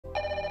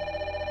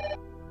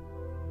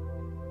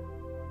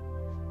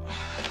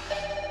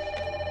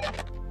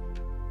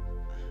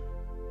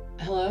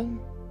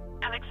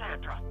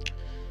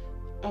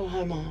Oh,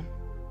 hi, Mom.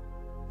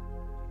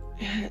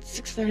 Yeah, it's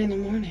 6:30 in the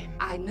morning.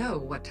 I know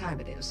what time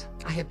it is.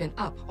 I have been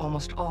up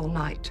almost all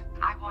night.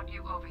 I want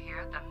you over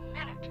here the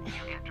minute you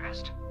get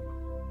dressed.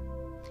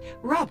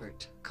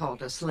 Robert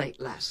called us late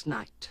last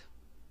night.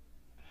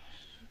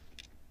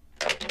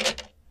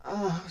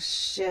 Oh,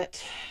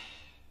 shit.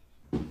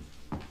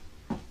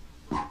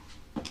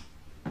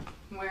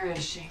 Where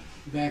is she?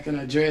 Back in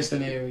her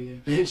dressing area.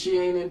 And she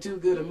ain't in too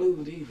good a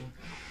mood either.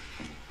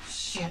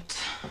 Shit.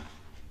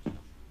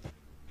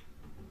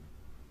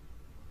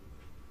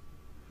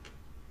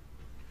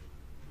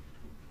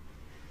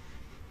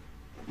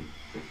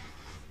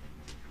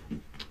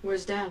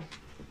 Where's Dad?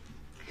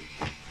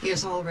 He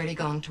has already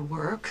gone to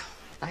work,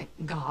 thank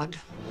God.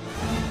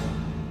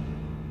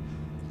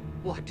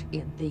 What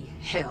in the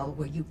hell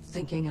were you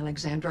thinking,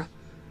 Alexandra?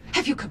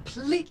 Have you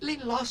completely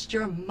lost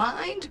your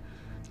mind?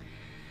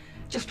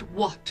 Just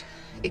what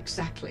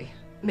exactly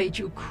made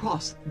you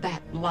cross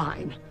that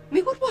line? I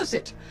mean, what was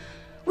it?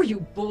 Were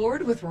you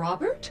bored with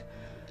Robert?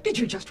 Did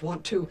you just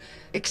want to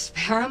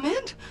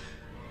experiment?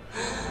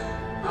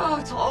 Oh,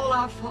 it's all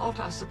our fault,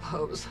 I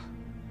suppose.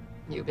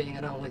 You being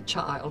an only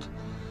child.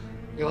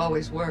 You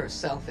always were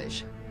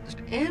selfish. Just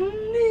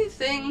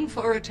anything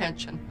for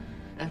attention.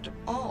 After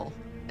all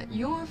that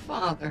your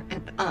father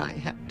and I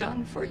have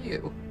done for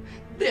you,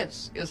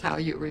 this is how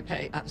you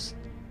repay us.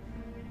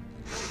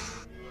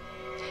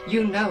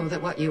 You know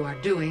that what you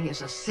are doing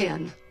is a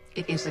sin.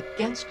 It is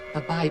against the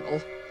Bible.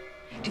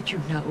 Did you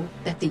know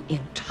that the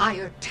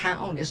entire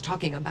town is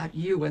talking about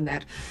you and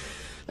that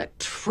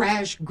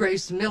trash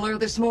Grace Miller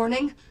this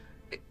morning?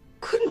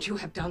 Couldn't you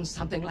have done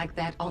something like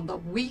that on the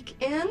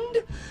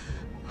weekend?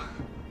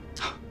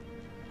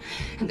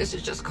 And this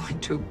is just going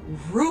to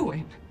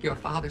ruin your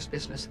father's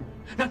business.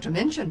 Not to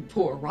mention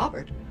poor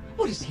Robert.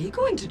 What is he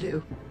going to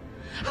do?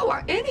 How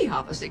are any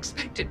of us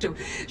expected to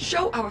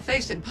show our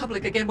face in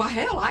public again? Why,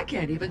 hell, I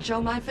can't even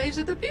show my face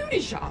at the beauty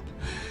shop.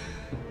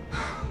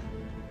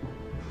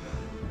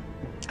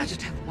 I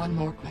just have one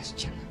more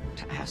question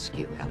to ask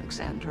you,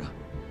 Alexandra.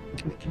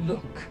 I mean,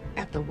 look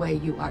at the way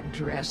you are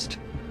dressed.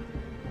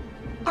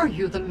 Are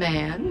you the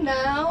man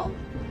now?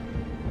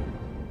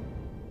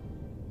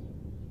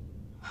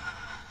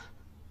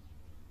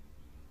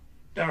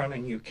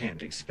 Darling, you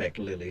can't expect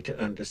Lily to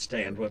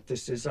understand what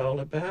this is all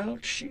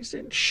about. She's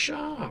in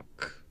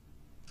shock.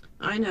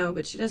 I know,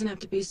 but she doesn't have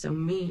to be so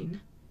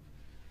mean.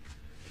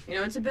 You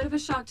know, it's a bit of a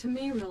shock to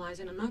me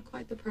realizing I'm not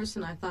quite the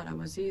person I thought I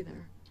was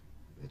either.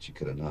 That you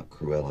could have knocked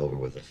Cruella over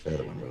with a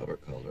feather when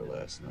Robert called her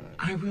last night.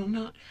 I will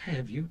not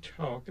have you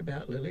talk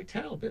about Lily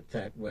Talbot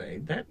that way.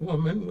 That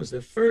woman was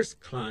the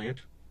first client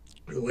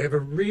who ever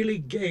really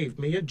gave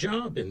me a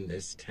job in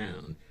this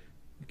town.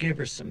 Give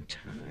her some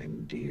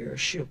time, dear.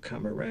 She'll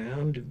come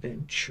around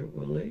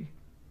eventually.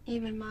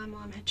 Even my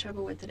mom had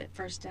trouble with it at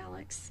first,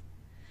 Alex.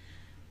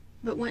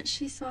 But once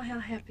she saw how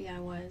happy I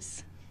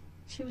was,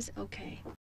 she was okay.